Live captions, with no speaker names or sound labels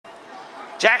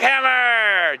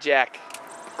Jackhammer!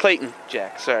 Clayton,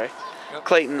 sorry. Yep.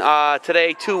 Clayton,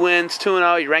 today 2 wins,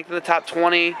 2-0. You ranked in the top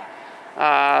 20.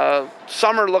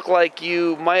 Summer looked like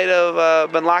you might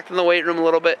have been locked in the weight room a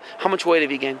little bit. How much weight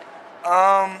have you gained?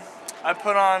 I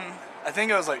put on, I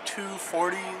think it was like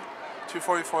 240,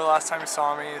 244 the last time you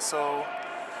saw me. So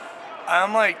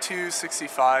I'm like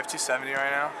 265, 270 right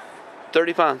now.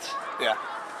 30 pounds. Yeah.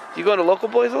 You going to Local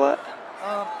Boys a lot?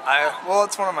 Well,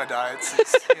 it's one of my diets.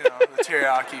 It's, the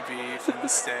teriyaki beef and the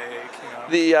steak,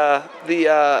 The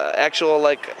actual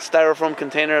like styrofoam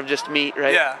container of just meat,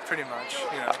 right? Yeah, pretty much.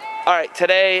 All right,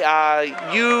 today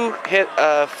you hit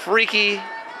a freaky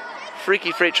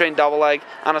freight train double leg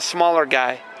on a smaller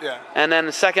guy. Yeah. And then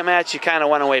the second match, you kind of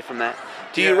went away from that.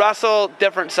 Do you wrestle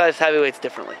different sized heavyweights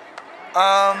differently?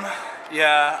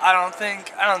 Yeah, I don't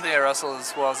think I wrestled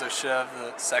as well as I should have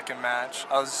the second match.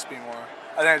 I was just being more.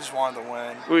 I think I just wanted to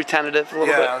win. Were you tentative a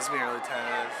little bit? Yeah, I was being really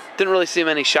tentative. Didn't really see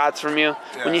many shots from you.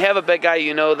 Yeah. When you have a big guy,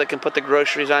 that can put the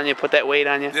groceries on you, put that weight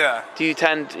on you. Yeah. Do you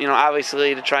tend,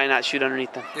 obviously, to try and not shoot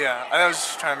underneath them? Yeah, I was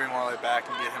just trying to be more laid back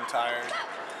and get him tired.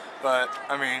 But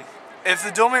I mean, if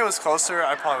the dual mate was closer,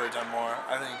 I probably would have done more.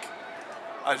 I think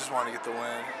I just wanted to get the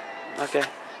win. Okay.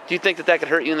 Do you think that could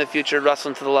hurt you in the future,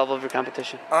 wrestling to the level of your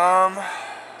competition?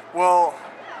 Well,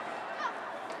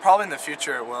 probably in the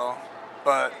future it will,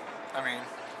 but I mean,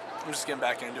 I'm just getting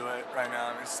back into it right now.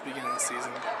 I mean, it's the beginning of the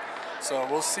season, so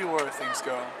we'll see where things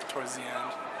go towards the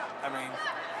end. I mean,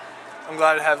 I'm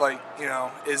glad to have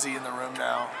Izzy in the room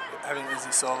now, having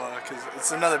Izzy Silva, because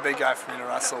it's another big guy for me to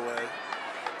wrestle with.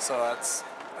 So that's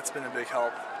been a big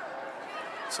help.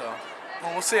 So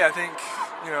well, we'll see. I think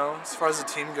as far as the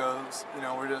team goes,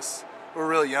 we're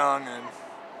really young and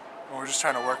we're just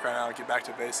trying to work right now to get back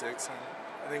to basics, and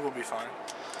I think we'll be fine.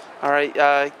 All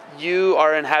right, you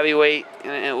are in heavyweight,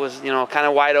 and it was kind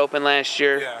of wide open last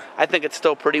year. Yeah. I think it's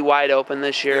still pretty wide open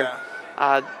this year.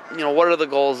 Yeah. What are the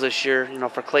goals this year?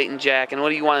 For Clayton, Jack, and what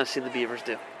do you want to see the Beavers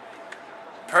do?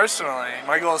 Personally,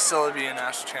 my goal is still to be a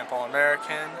national champ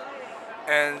All-American,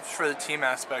 and for the team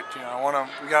aspect, we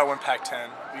gotta win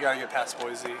Pac-10. We gotta get past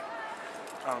Boise.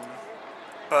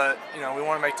 But we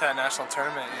want to make that national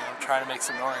tournament. Try to make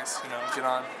some noise. Get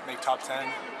on, make top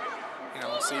 10.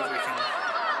 See if we can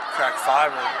crack 5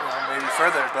 or maybe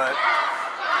further. But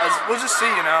we'll just see.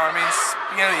 I mean, it's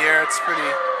beginning of the year. It's pretty.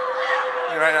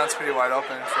 Right now, it's pretty wide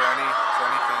open for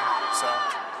anything. So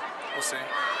we'll see.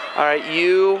 All right,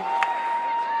 you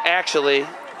actually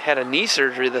had a knee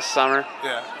surgery this summer.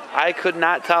 Yeah. I could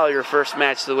not tell your first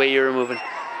match the way you were moving.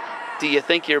 Do you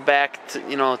think you're back to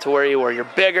to where you were? You're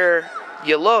bigger.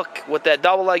 You look, with that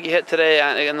double leg you hit today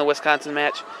in the Wisconsin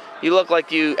match, you look like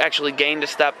you actually gained a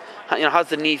step. How's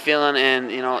the knee feeling,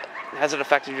 and has it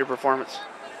affected your performance?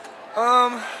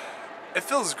 It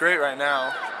feels great right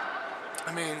now.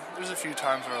 I mean, there's a few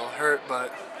times where it'll hurt,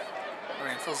 but I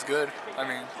mean, it feels good. I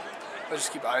mean, I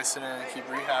just keep icing it and keep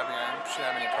rehabbing. I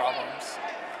shouldn't have any problems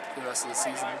for the rest of the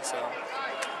season. So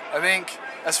I think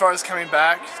as far as coming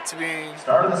back to being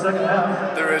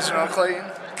the original Clayton,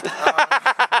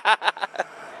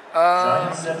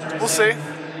 we'll see.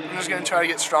 I'm just going to try to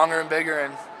get stronger and bigger,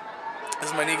 and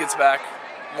as my knee gets back,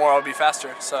 more I'll be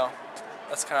faster. So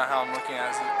that's kind of how I'm looking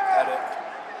at it.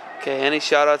 Okay, any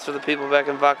shout-outs for the people back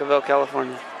in Vacaville,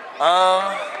 California?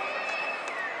 Not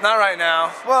right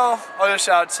now. Well, I'll just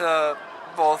shout out to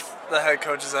both the head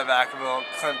coaches at Vacaville,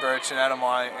 Clint Birch and Adam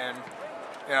White, and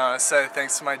say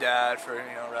thanks to my dad for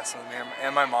wrestling with me,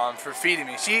 and my mom for feeding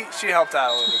me. She helped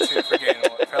out a little bit too for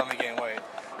helping me gain weight.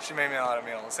 She made me a lot of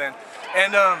meals,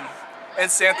 and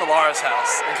Santa Laura's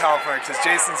house in California, because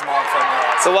Jason's mom fed me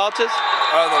a lot. The Welches?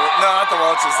 No, not the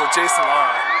Welches. The Jason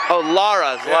Laura. Oh,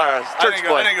 Laura's. Church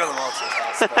boy. I didn't go to the Welches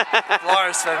house, but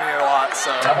Laura's fed me a lot,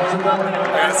 so I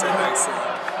gotta say thanks to them.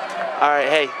 All right,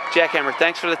 hey, Jackhammer,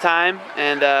 thanks for the time,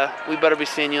 and we better be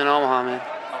seeing you in Omaha, man.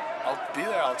 I'll be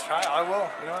there. I'll try. I will.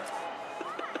 You know what?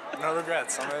 No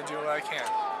regrets. I'm gonna do what I can.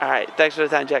 All right, thanks for the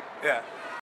time, Jack. Yeah.